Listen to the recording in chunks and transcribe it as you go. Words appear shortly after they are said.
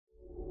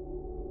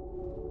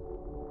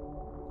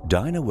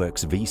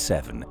DynaWorks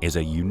V7 is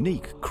a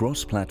unique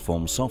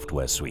cross-platform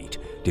software suite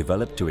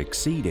developed to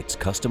exceed its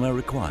customer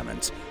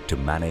requirements to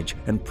manage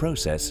and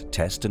process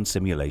test and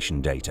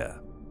simulation data.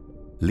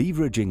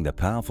 Leveraging the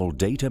powerful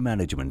data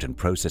management and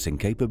processing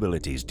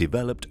capabilities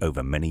developed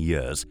over many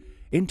years,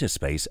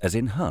 Intespace has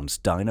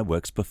enhanced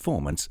DynaWorks'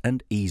 performance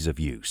and ease of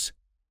use.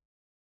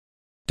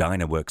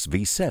 DynaWorks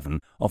V7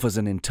 offers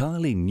an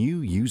entirely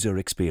new user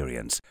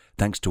experience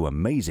thanks to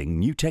amazing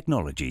new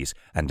technologies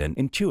and an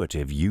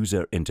intuitive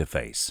user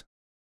interface.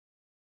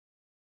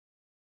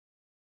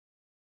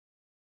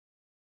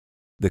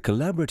 The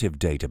collaborative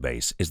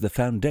database is the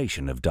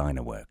foundation of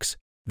DynaWorks.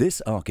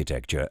 This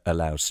architecture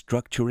allows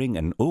structuring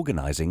and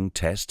organizing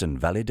test and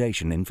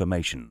validation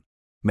information,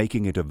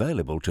 making it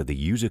available to the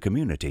user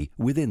community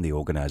within the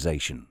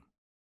organization.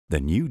 The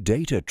new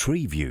data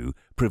tree view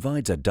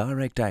provides a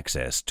direct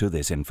access to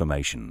this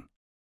information.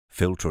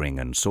 Filtering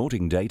and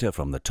sorting data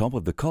from the top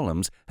of the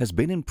columns has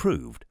been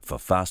improved for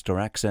faster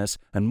access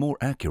and more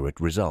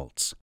accurate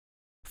results.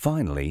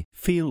 Finally,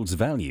 fields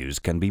values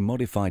can be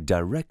modified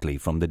directly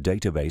from the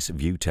database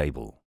view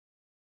table.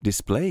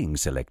 Displaying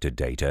selected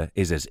data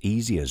is as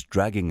easy as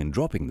dragging and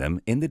dropping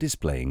them in the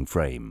displaying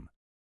frame.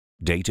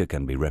 Data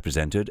can be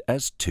represented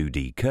as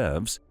 2D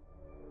curves,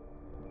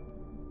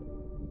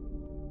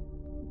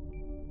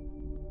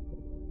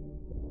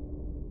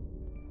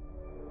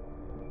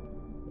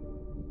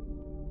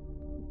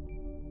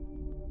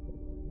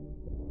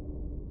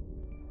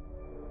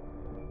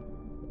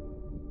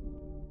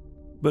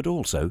 but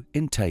also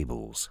in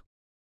tables.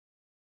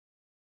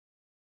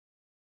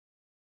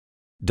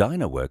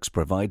 DynaWorks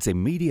provides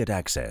immediate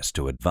access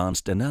to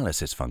advanced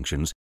analysis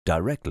functions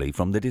directly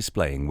from the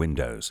displaying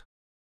windows.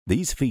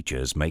 These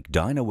features make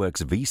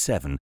DynaWorks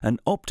V7 an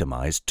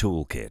optimized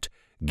toolkit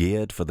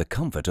geared for the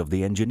comfort of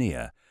the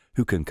engineer,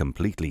 who can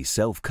completely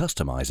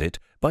self-customize it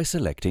by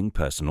selecting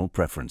personal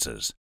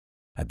preferences.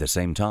 At the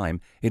same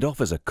time, it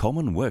offers a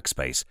common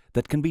workspace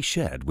that can be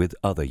shared with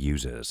other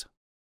users.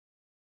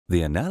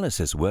 The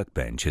Analysis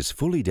Workbench is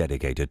fully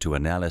dedicated to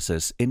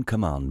analysis in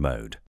command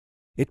mode.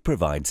 It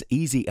provides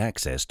easy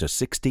access to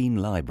 16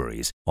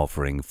 libraries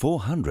offering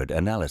 400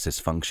 analysis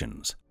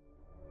functions.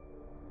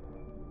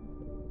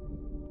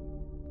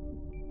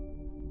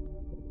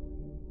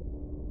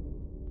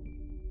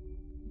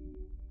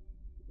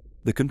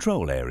 The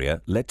control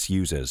area lets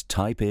users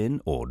type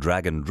in or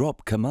drag and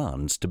drop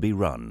commands to be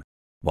run,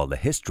 while the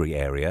history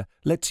area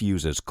lets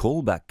users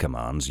call back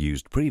commands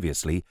used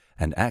previously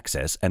and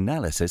access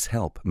analysis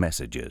help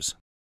messages.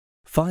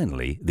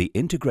 Finally, the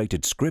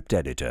integrated script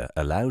editor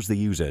allows the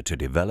user to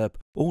develop,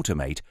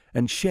 automate,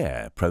 and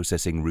share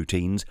processing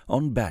routines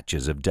on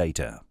batches of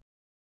data.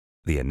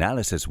 The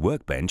Analysis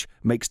Workbench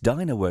makes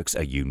DynaWorks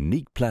a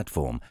unique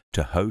platform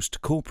to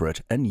host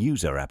corporate and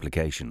user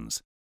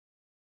applications.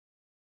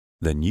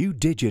 The new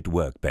Digit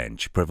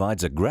Workbench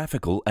provides a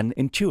graphical and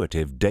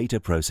intuitive data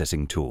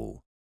processing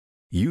tool.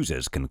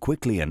 Users can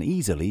quickly and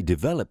easily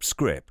develop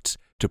scripts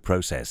to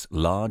process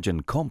large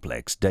and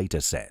complex data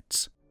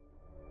sets.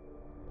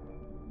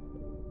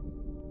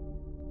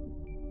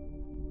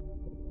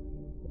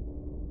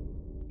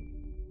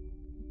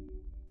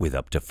 With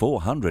up to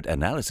 400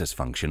 analysis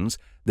functions,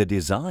 the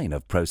design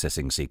of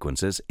processing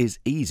sequences is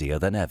easier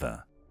than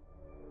ever.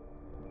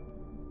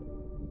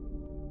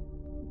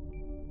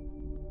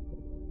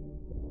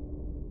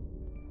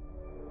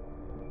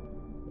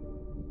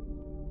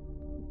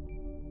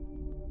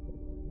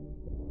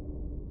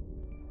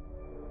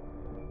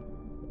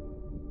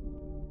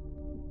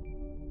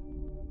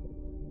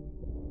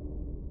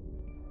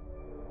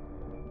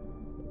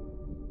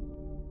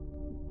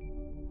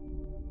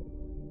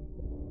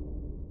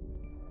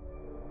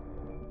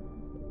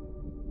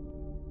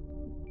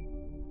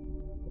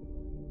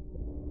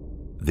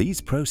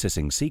 These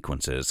processing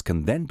sequences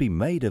can then be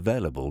made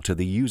available to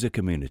the user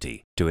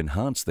community to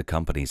enhance the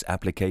company's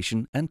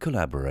application and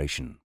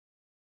collaboration.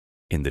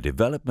 In the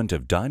development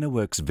of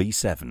DynaWorks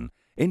V7,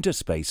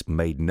 Intespace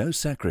made no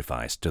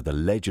sacrifice to the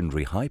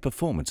legendary high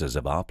performances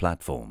of our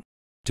platform.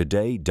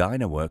 Today,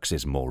 DynaWorks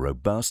is more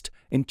robust,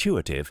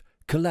 intuitive,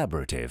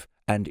 collaborative,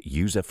 and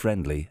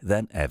user-friendly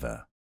than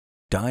ever.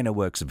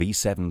 DynaWorks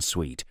V7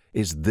 Suite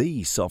is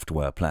the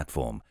software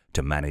platform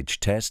to manage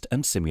test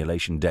and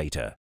simulation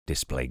data,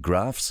 display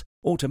graphs,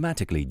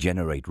 automatically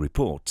generate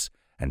reports,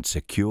 and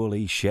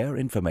securely share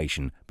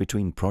information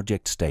between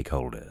project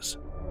stakeholders.